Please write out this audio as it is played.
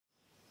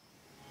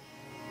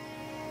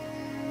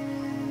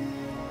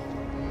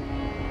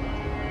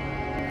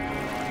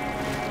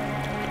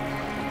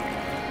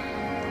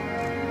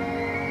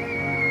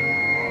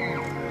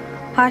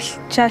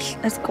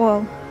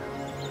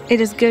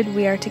It is good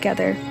we are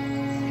together.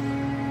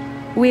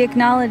 We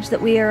acknowledge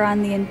that we are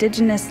on the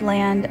indigenous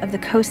land of the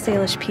Coast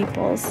Salish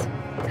peoples,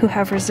 who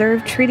have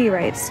reserved treaty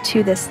rights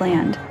to this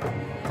land,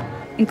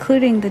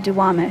 including the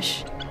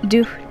Duwamish,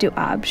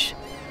 dxʷdəwʔabš,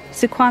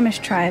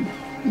 Suquamish Tribe,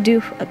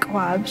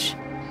 dxʷəq,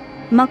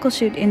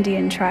 Muckleshoot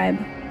Indian Tribe,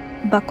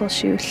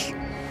 Muckleshoot,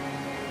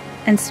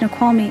 and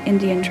Snoqualmie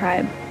Indian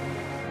Tribe,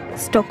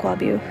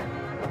 sdukʷalbixw.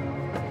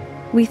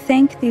 We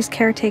thank these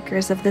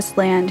caretakers of this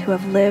land who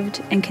have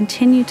lived and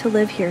continue to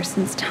live here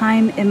since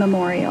time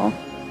immemorial.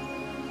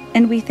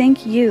 And we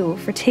thank you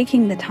for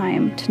taking the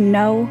time to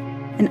know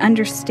and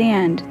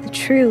understand the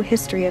true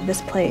history of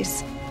this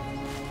place,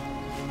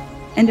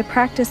 and to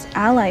practice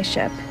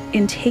allyship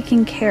in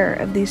taking care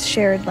of these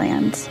shared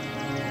lands.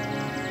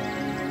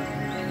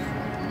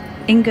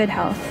 In good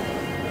health.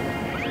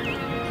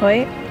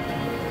 Hoi.